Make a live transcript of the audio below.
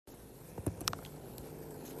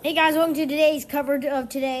Hey guys, welcome to today's coverage of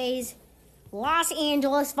today's Los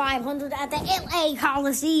Angeles 500 at the LA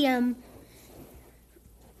Coliseum.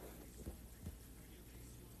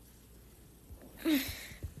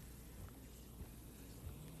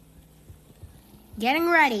 Getting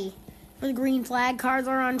ready for the green flag. Cars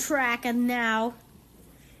are on track and now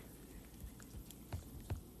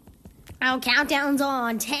our countdown's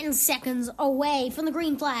on. 10 seconds away from the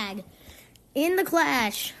green flag. In the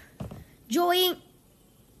clash, Joy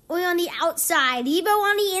on the outside, Evo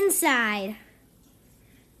on the inside.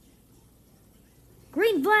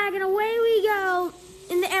 Green flag and away we go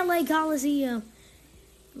in the LA Coliseum.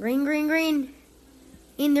 Green, green, green.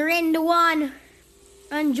 And they're into one.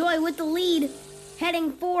 And Joy with the lead,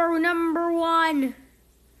 heading for number one.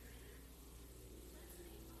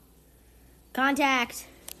 Contact.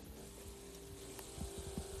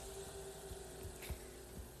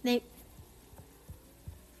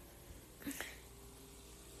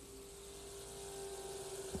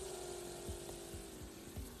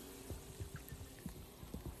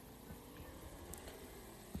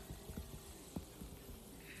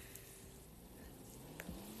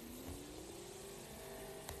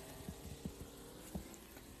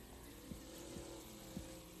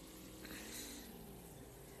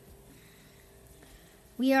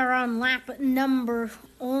 We are on lap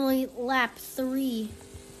 3.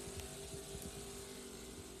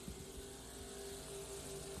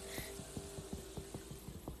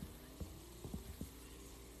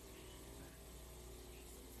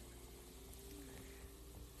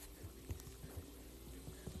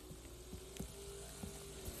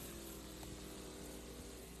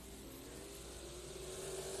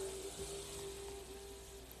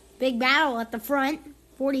 Big battle at the front,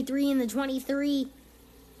 43 and the 23.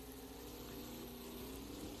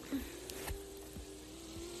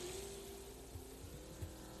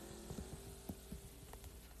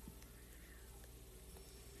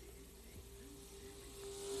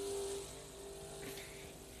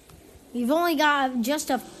 We've only got just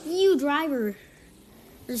a few drivers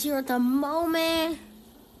here at the moment.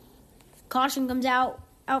 Caution comes out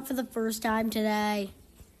for the first time today.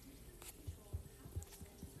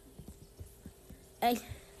 Hey.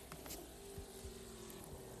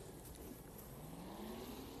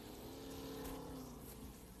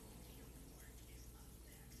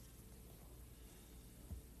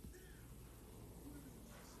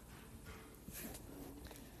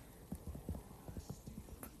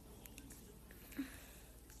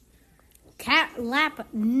 Lap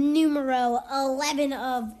numero 11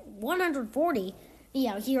 of 140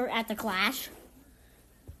 here at the Clash.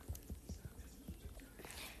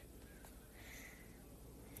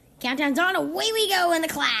 Countdown's on, away we go in the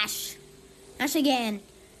Clash. Actually, again,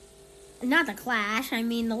 not the Clash, I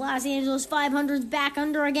mean the Los Angeles 500's back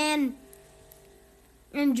under again.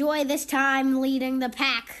 Enjoy this time leading the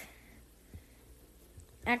pack.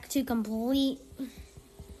 Act 2 complete.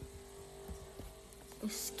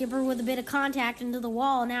 Skipper with a bit of contact into the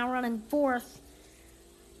wall, now running fourth.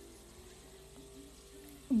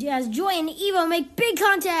 As Joy and Evo make big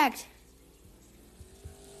contact.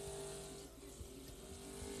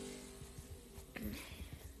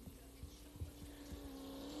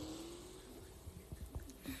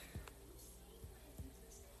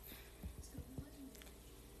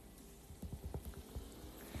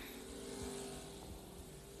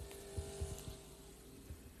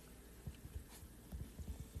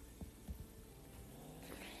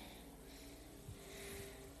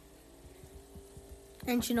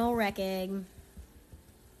 Intentional wrecking.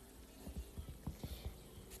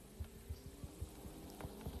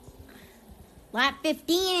 Lap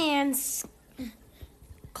 15 and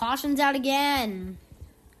caution's out again.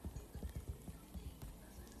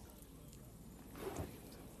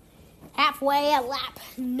 Halfway at lap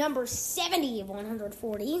number 70 of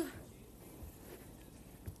 140.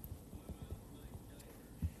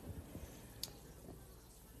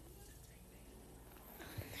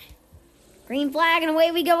 Green flag, and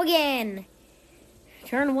away we go again.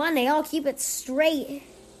 Turn 1, they all keep it straight.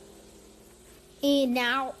 And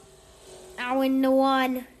now into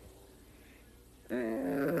one.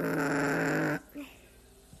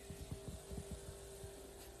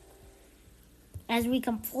 As we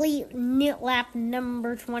complete lap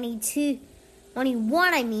number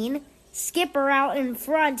 21, Skipper out in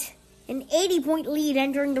front. An 80-point lead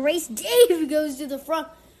entering the race. Dave goes to the front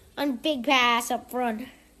on big pass up front.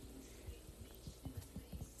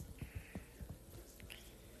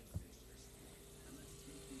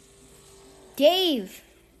 Dave,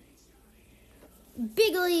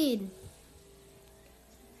 big lead.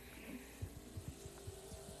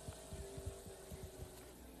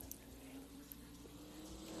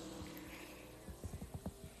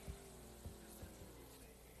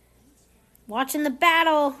 Watching the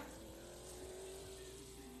battle.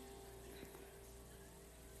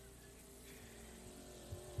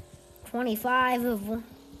 .25 of one.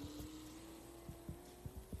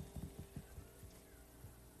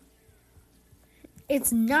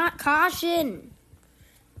 It's not caution.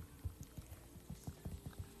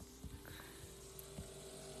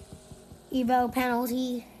 Evo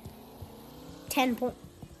penalty. 10 point.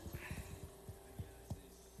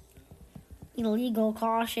 Illegal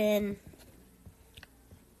caution.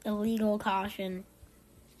 Illegal caution.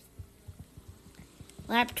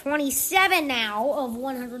 Lap 27 now of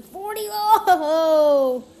 140.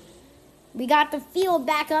 Oh! We got the field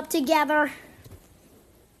back up together.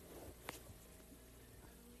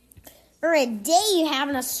 All right, Dave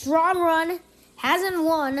having a strong run. Hasn't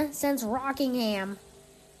won since Rockingham.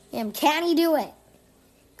 And can he do it?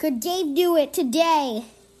 Could Dave do it today?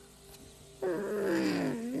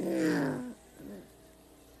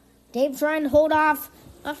 Dave trying to hold off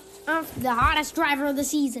the hottest driver of the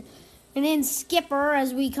season. And then Skipper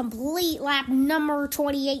as we complete lap number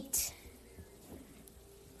 28.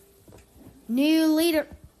 New leader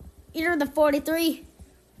of the 43.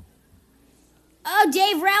 Oh,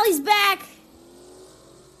 Dave rallies back.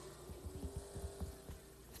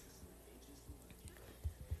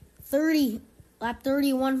 Lap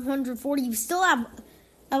 30, 140. You still have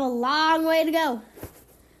a long way to go.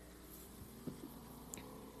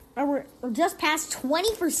 We're just past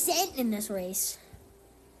 20% in this race.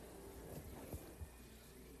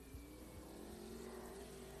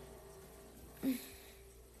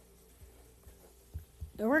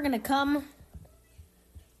 We're going to come.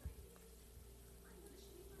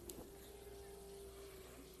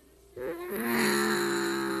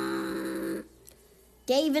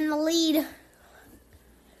 Dave in the lead.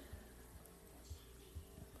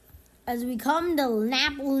 As we come to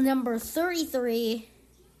lap number 33.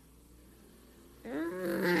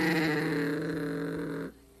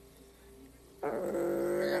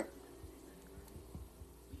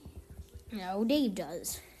 No, Dave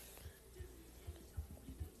does.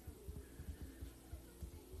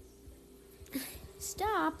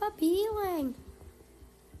 Stop appealing.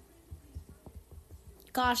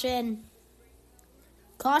 Caution.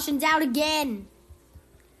 Caution's out again.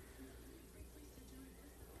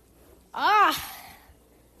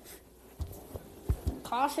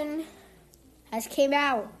 Caution has came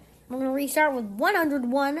out. We're going to restart with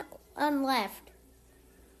 101 on left.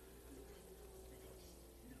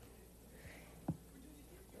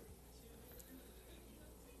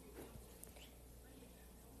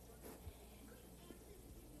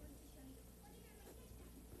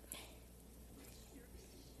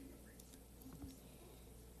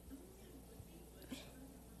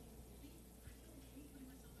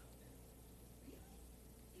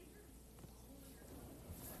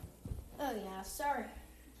 Oh, yeah, sorry.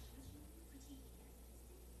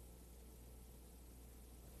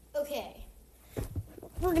 Okay.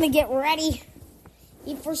 We're going to get ready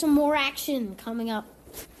for some more action coming up.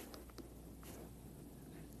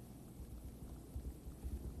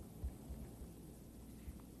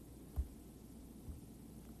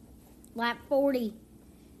 Lap 40.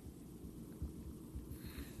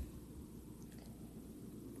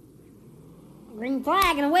 Green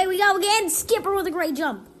flag, and away we go again. Skipper with a great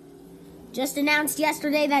jump. Just announced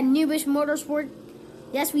yesterday that Newbush Motorsport,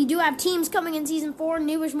 yes, we do have teams coming in Season 4.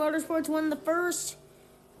 Newbush Motorsports won the first.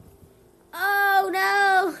 Oh,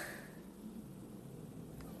 no.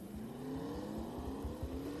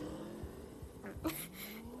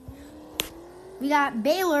 We got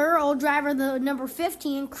Baylor, old driver, the number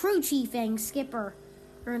 15, crew chief and skipper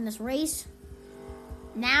are in this race.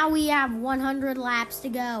 Now we have 100 laps to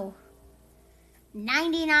go.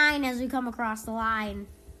 99 as we come across the line.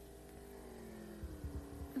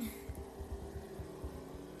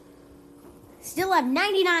 Still have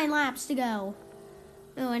 99 laps to go.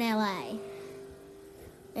 Oh, in LA.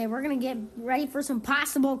 Hey, we're going to get ready for some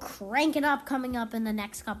possible crank it up coming up in the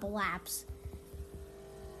next couple laps.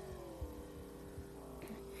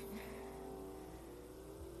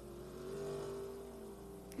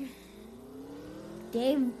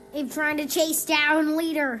 Dave trying to chase down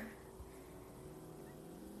leader.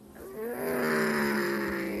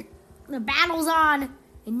 The battle's on.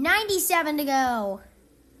 97 to go.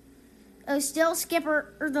 Oh, still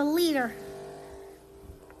skipper or the leader.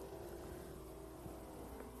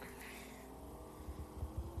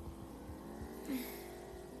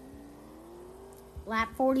 Lap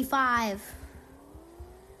 45.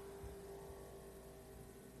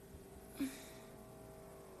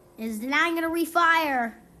 Is now going to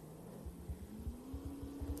refire.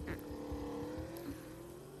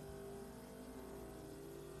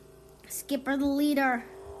 Skipper the leader.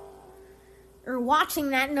 Or watching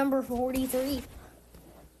that number 43.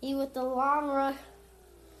 He with the long run,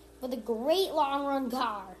 with a great long run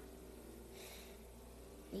car.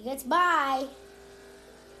 He gets by.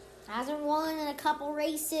 Hasn't won in a couple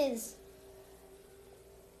races.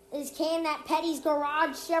 Can that Petty's Garage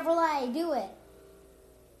Chevrolet do it?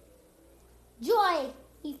 Joy!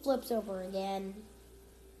 He flips over again.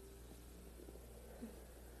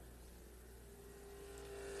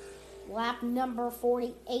 Lap number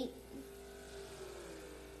 48.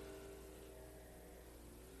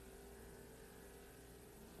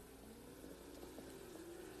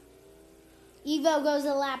 Evo goes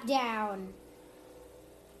a lap down.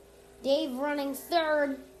 Dave running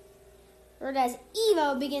third. Or as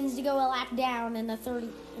Evo begins to go a lap down in the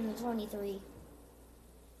 23.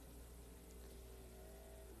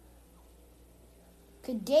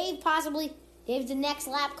 Could Dave possibly... Dave's the next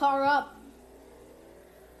lap car up.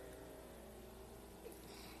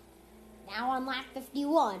 Now on lap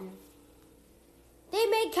 51. They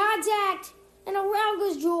make contact! And around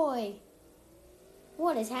goes Joy.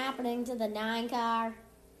 What is happening to the 9 car?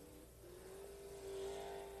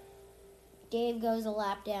 Dave goes a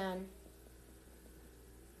lap down.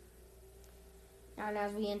 And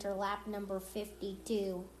as we enter lap number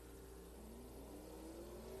 52.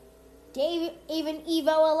 Dave, even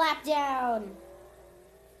Evo a lap down.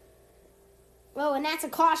 Oh, and that's a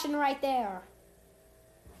caution right there.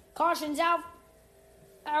 Caution's out.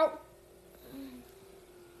 Out.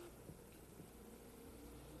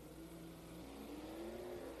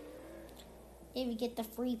 Maybe get the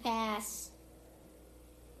free pass.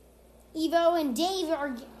 Evo and Dave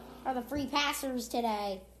are the free passers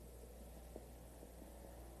today.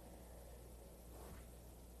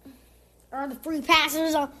 Are the free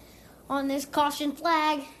passers on this caution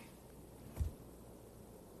flag.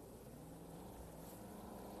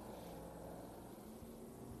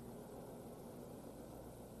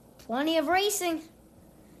 Plenty of racing.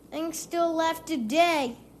 Things still left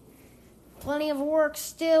today. Plenty of work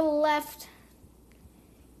still left.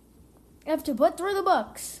 Have to put through the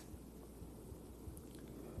books.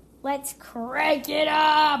 Let's crank it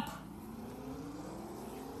up.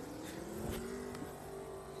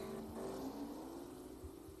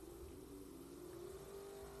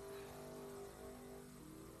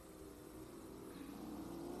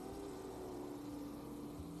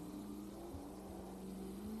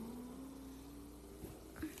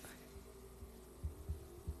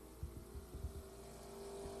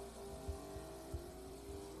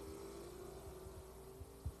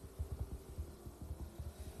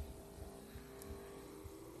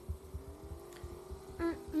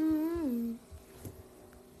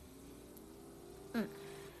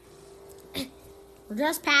 We're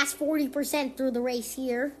just past 40% through the race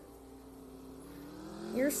here.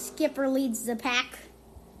 Your Skipper leads the pack.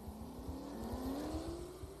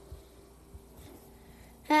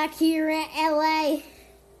 Back here at LA.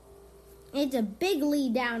 It's a big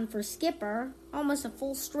lead down for Skipper. Almost a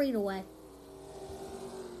full straightaway.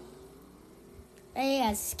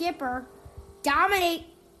 Yeah, Skipper dominate,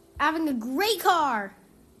 having a great car.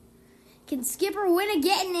 Can Skipper win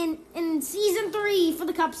again in Season 3 for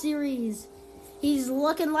the Cup Series? He's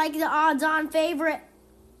looking like the odds-on favorite.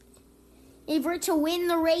 Favorite to win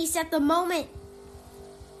the race at the moment.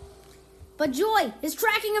 But Joy is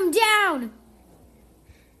tracking him down.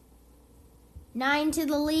 9 to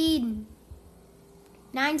the lead.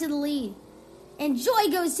 9 to the lead. And Joy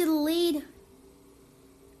goes to the lead.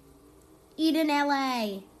 Eden,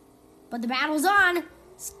 LA. But the battle's on.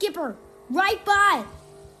 Skipper right by.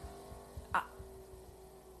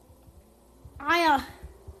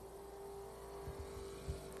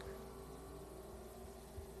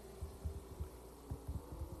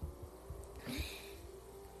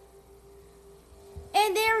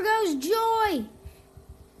 And there goes Joy.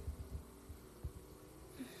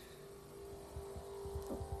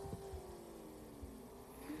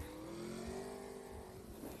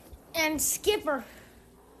 And Skipper.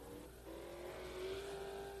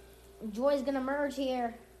 Joy's gonna merge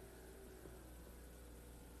here.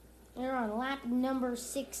 They're on lap number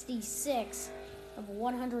 66 of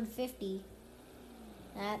 150.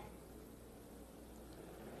 That.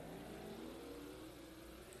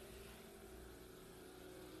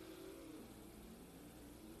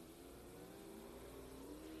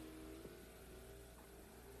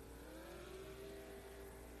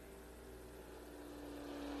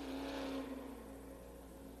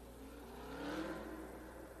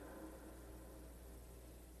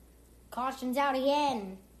 Caution's out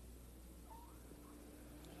again.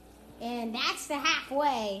 And that's the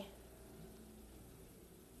halfway.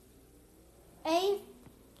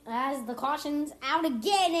 As the caution's out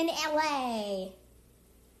again in LA.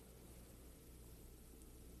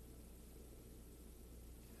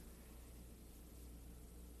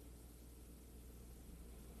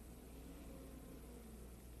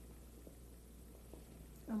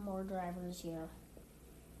 More drivers here.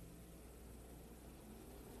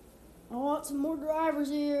 I want some more drivers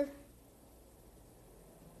here.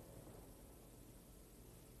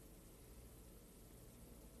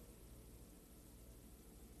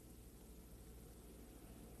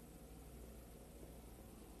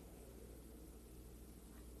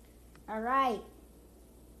 All right.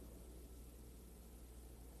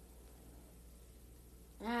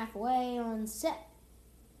 Halfway on set.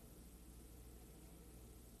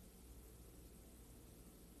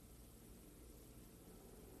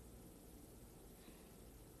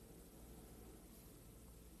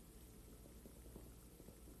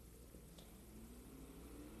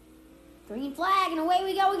 Green flag, and away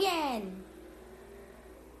we go again.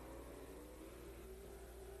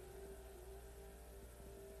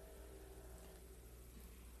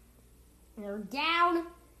 And they're down.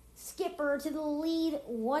 Skipper to the lead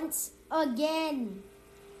once again.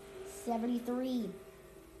 73.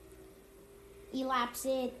 He laps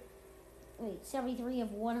it. 73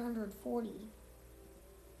 of 140.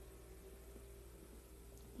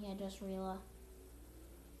 Yeah, just realized.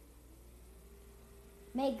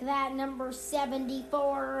 Make that number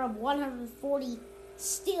 74 of 140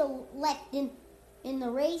 still left in the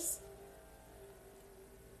race.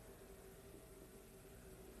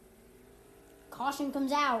 Caution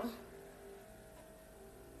comes out.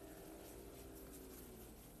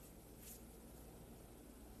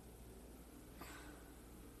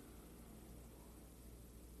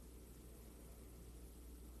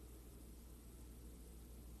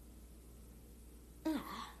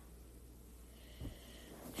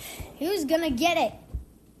 Who's gonna get it?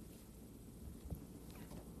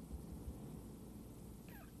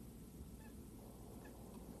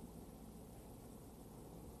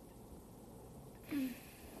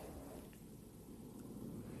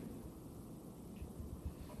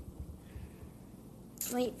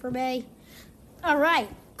 Wait for me. All right,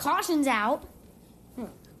 caution's out.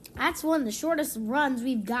 That's one of the shortest runs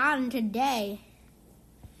we've gotten today.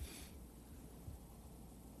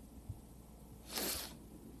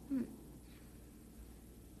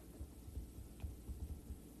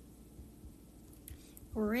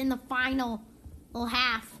 We're in the final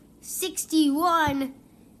half. 61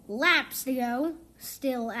 laps to go.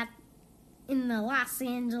 Still in the Los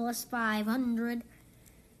Angeles 500.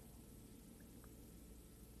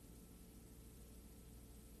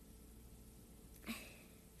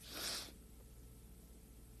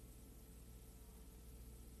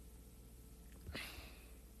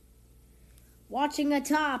 Watching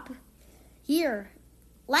atop here.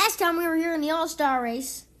 Last time we were here in the All-Star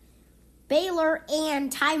race, Baylor and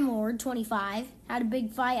Time Lord 25 had a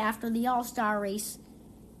big fight after the All-Star race.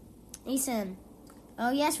 Ethan,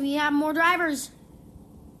 oh yes, we have more drivers.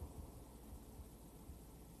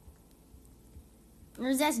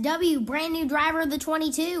 There's SW, brand new driver of the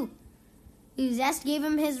 22. Who's S gave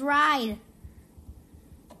him his ride.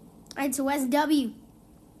 Alright, so SW.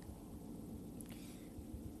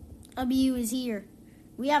 W is here.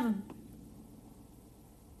 We have a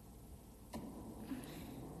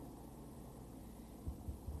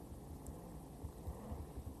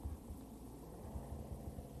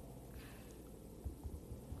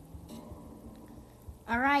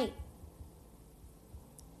all right.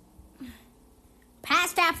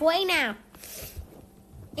 Past halfway now.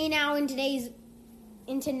 And now in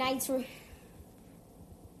tonight's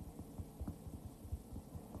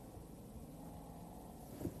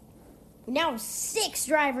now 6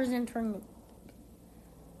 drivers entering the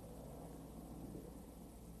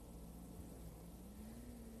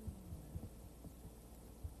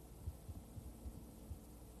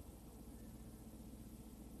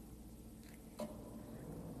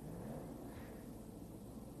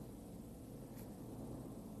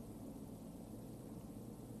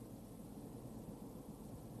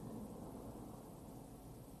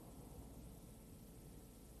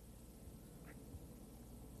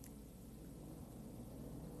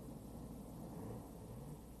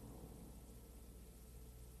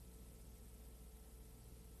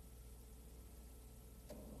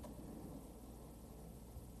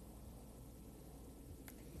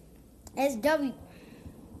SW.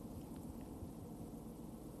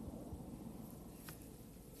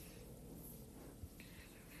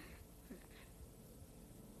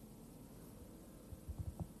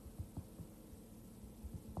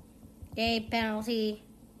 Okay, penalty.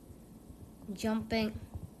 Jumping.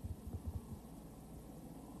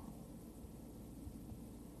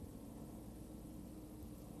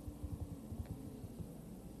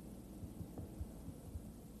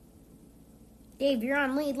 Dave, you're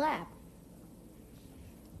on lead lap.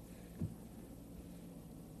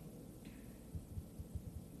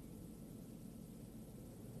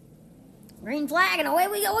 Green flag, and away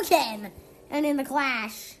we go again. And in the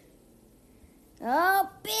clash. Oh,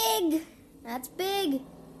 big. That's big.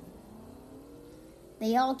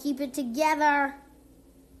 They all keep it together.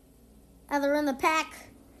 They're in the pack.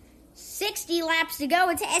 60 laps to go.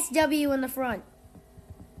 It's SW in the front.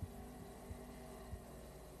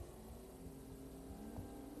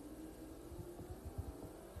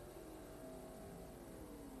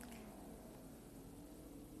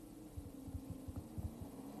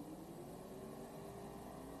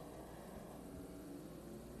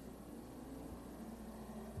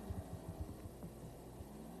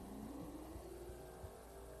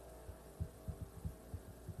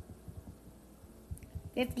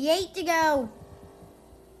 $58 to go.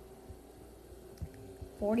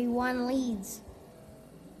 41 leads.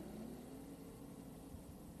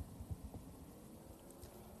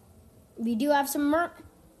 We do have some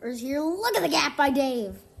murders here. Look at the gap by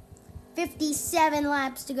Dave. 57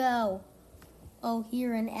 laps to go. Oh,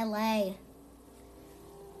 here in LA.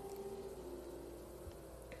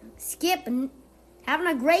 Skip having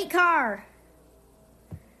a great car.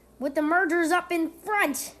 With the mergers up in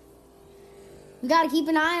front. We got to keep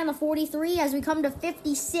an eye on the 43 as we come to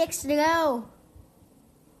 56 to go.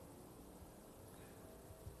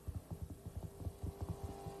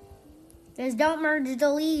 Says don't merge the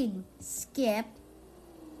lead. Skip.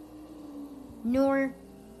 Nor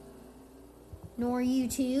you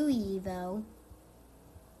too, Evo.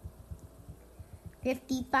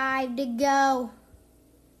 55 to go.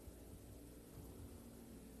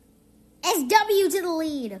 SW to the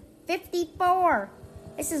lead. 54.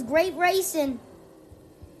 This is great racing.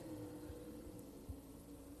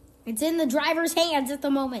 It's in the driver's hands at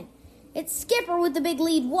the moment. It's Skipper with the big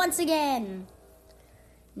lead once again.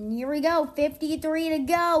 And here we go, 53 to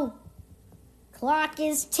go. Clock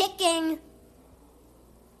is ticking.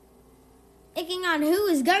 Ticking on who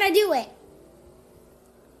is going to do it.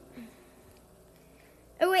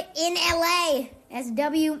 Oh, in LA.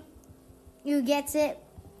 SW who gets it.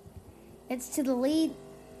 It's to the lead.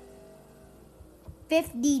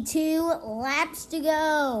 52 laps to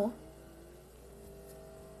go.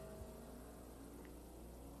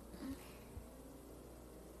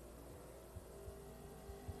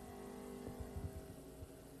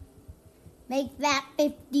 Make that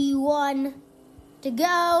 51 to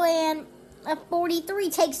go, and a 43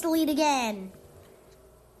 takes the lead again.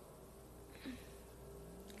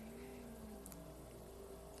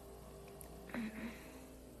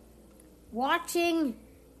 Watching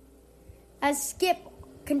as Skip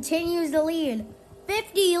continues to lead.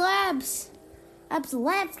 50 laps. Laps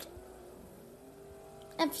left.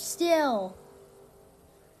 Left still.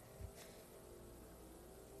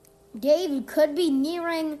 Dave could be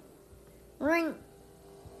nearing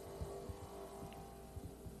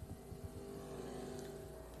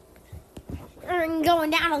going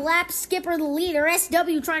down a lap. Skipper the leader.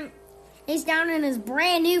 SW trying. He's down in his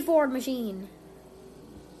brand new Ford machine.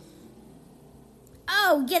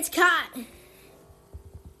 Oh, gets caught.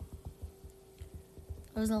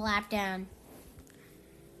 Goes a lap down.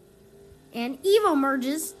 And Evo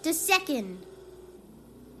merges to second.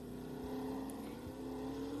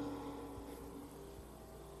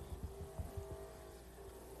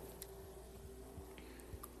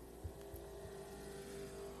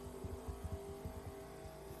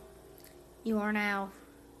 You are now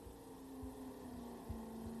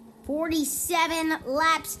 47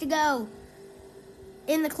 laps to go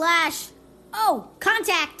in the clash. Oh,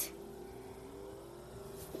 contact.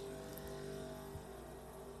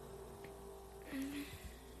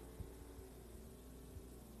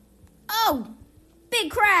 Oh, big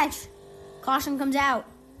crash. Caution comes out.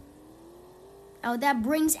 Oh, that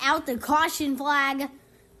brings out the caution flag.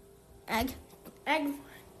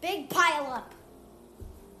 Big pile up.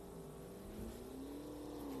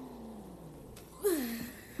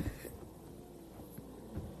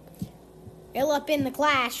 Fill up in the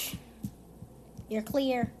clash. You're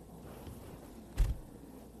clear.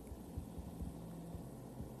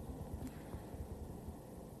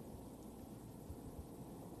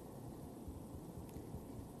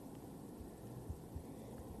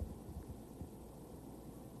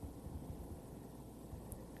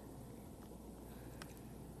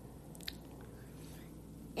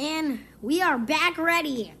 And we are back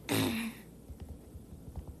ready.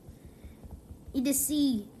 Need to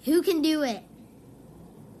see who can do it.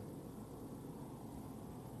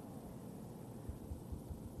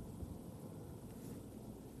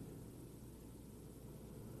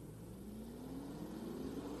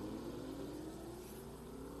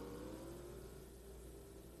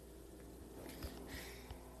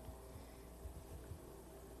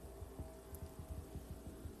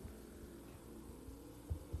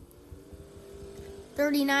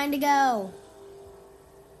 39 to go.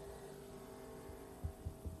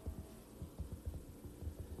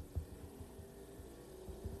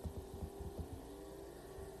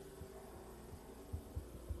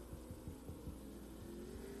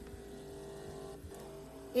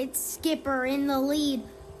 It's Skipper in the lead.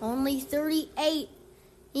 Only 38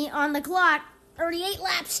 on the clock. 38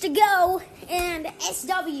 laps to go. And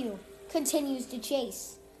SW continues to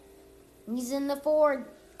chase. He's in the Ford.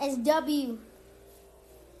 SW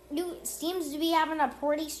seems to be having a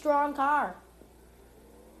pretty strong car.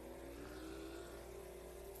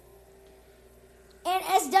 And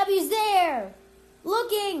SW's there.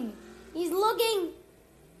 Looking. He's looking.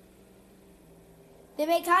 They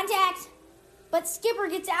make contact. But Skipper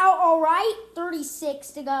gets out all right.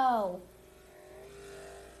 36 to go.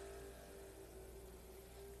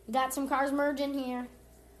 We got some cars merging here.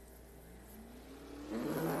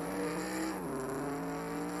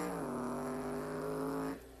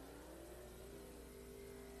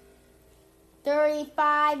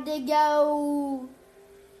 $35 to go.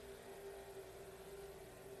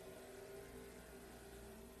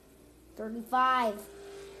 $35.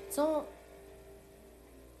 So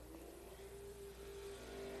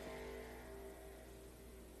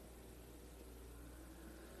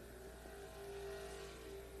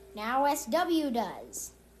now SW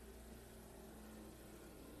does.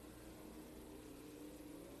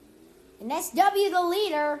 And SW the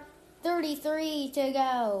leader, 33 to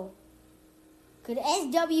go. Could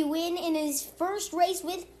SW win in his first race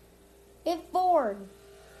with Ford?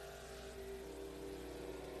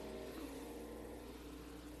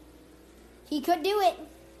 He could do it.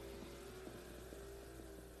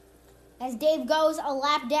 As Dave goes a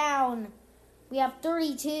lap down, we have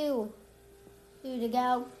 32 to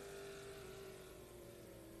go.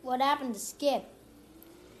 What happened to Skip?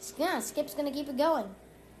 Skip's going to keep it going.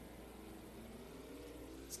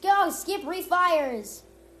 Let's go. Skip refires.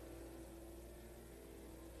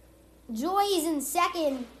 Joy is in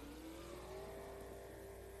second.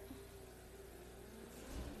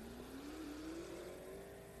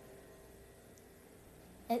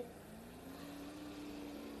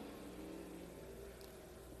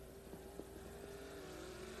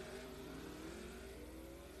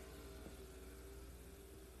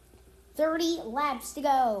 $30 laps to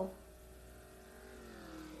go.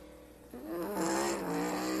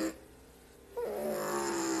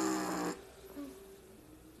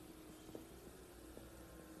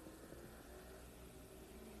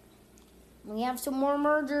 We have some more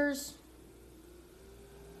mergers.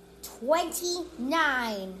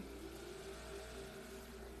 29.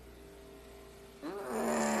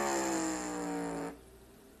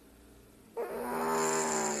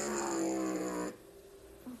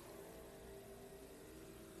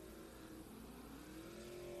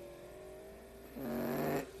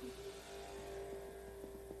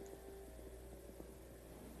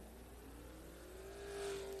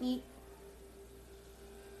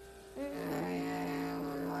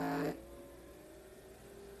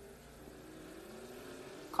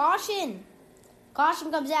 Caution!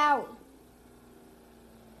 Caution comes out.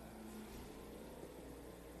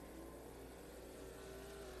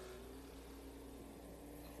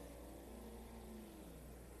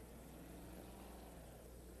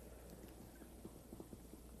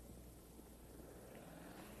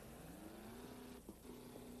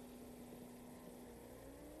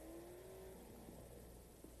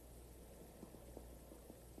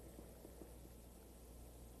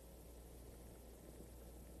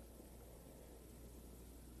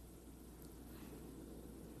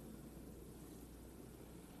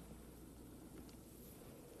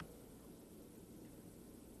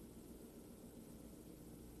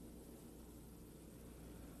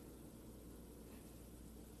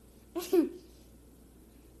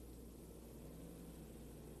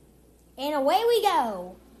 And away we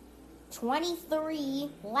go.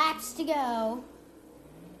 23 laps to go.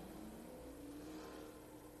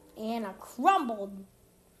 And a crumbled.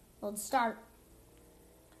 Let's start.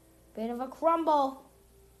 Bit of a crumble.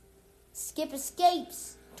 Skip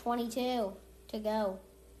escapes. 22 to go.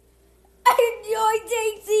 And Joy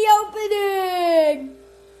takes the opening.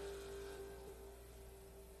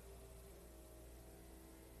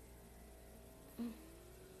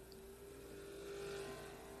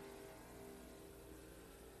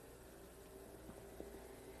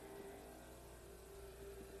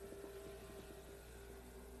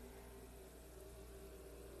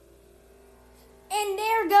 And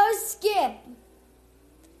there goes Skip.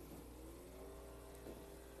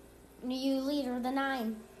 New leader, the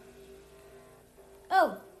 9.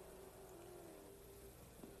 Oh.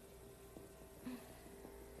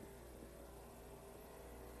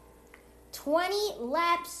 20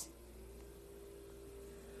 laps.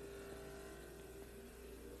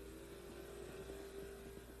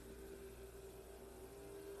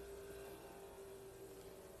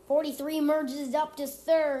 .43 merges up to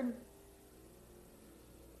third.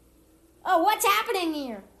 Oh, what's happening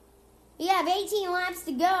here? We have 18 laps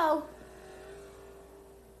to go.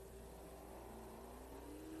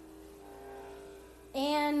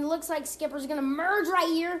 And looks like Skipper's going to merge right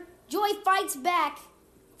here. Joy fights back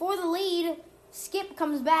for the lead. Skip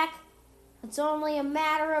comes back. It's only a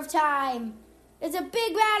matter of time. It's a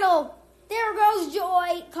big battle. There goes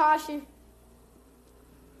Joy. Caution.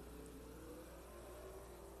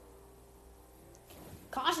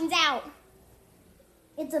 Caution's out.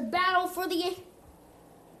 It's a battle for the...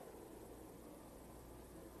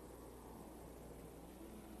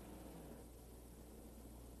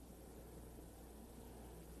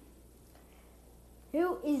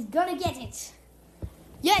 Who is gonna get it?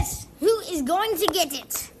 Yes, who is going to get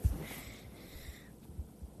it?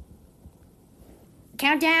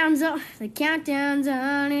 The countdown's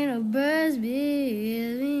on, it'll buzz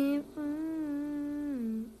me.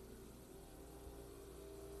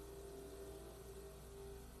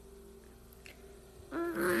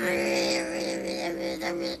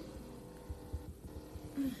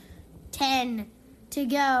 Ten to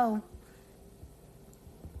go.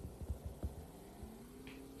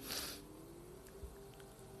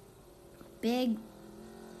 Big.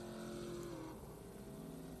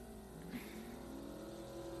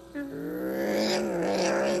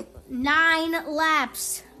 Nine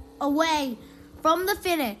laps away from the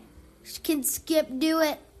finish. Can Skip do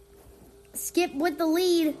it? Skip with the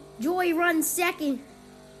lead. Joy runs second.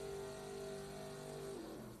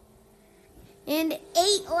 And 8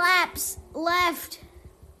 laps left.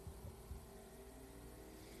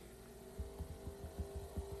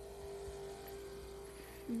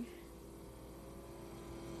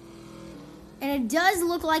 And it does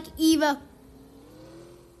look like Eva.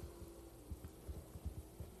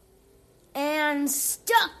 And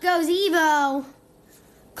stuck goes Evo.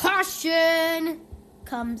 Caution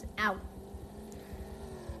comes out.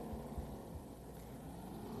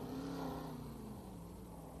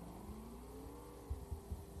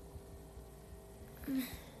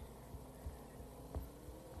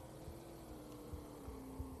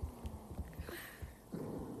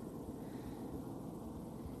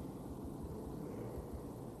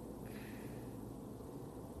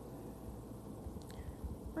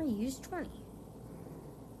 I used 20.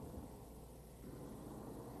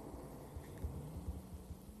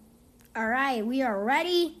 All right, we are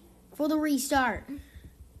ready for the restart.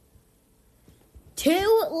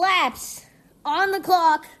 2 laps on the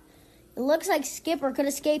clock. It looks like Skipper could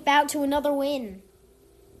escape out to another win.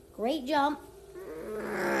 Great jump.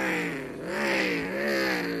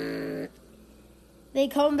 They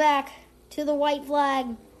come back to the white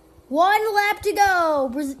flag. 1 lap to go.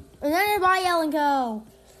 Presented by Elenco.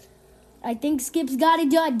 I think Skip's got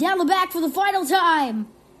it done. Down the back for the final time.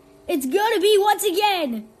 It's going to be once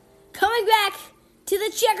again. Coming back to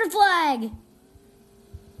the checkered flag.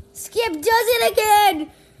 Skip does it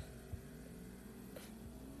again.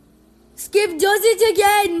 Skip does it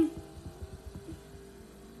again.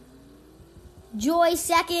 Joy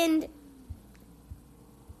second.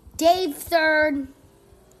 Dave third.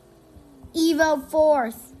 Evo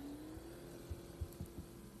fourth.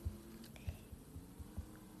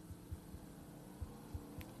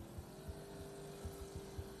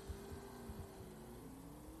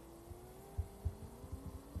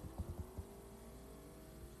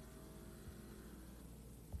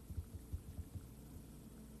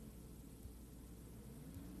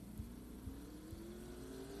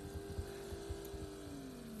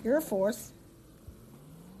 You're fourth.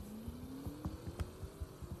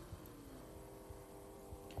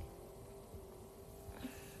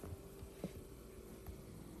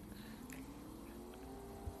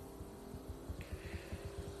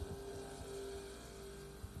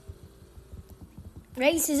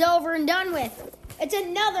 Race is over and done with. It's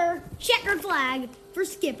another checkered flag for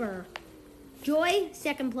Skipper. Joy,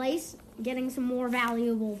 second place, getting some more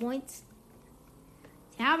valuable points.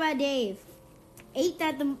 How about Dave? 8th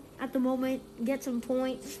at the moment, get some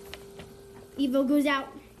points. Evo goes out,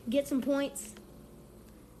 get some points.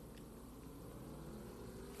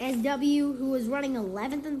 SW, who was running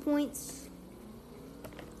 11th in points.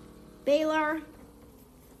 Baylor.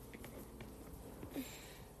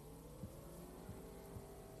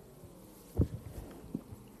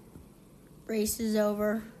 Race is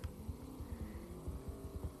over.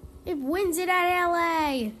 It wins it at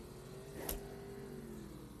LA.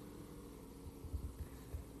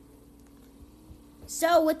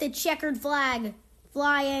 so with the checkered flag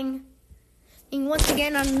flying. And once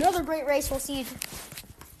again, on another great race, we'll see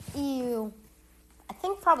you, I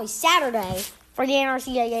think probably Saturday, for the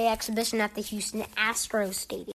NRCAA exhibition at the Houston Astros Stadium.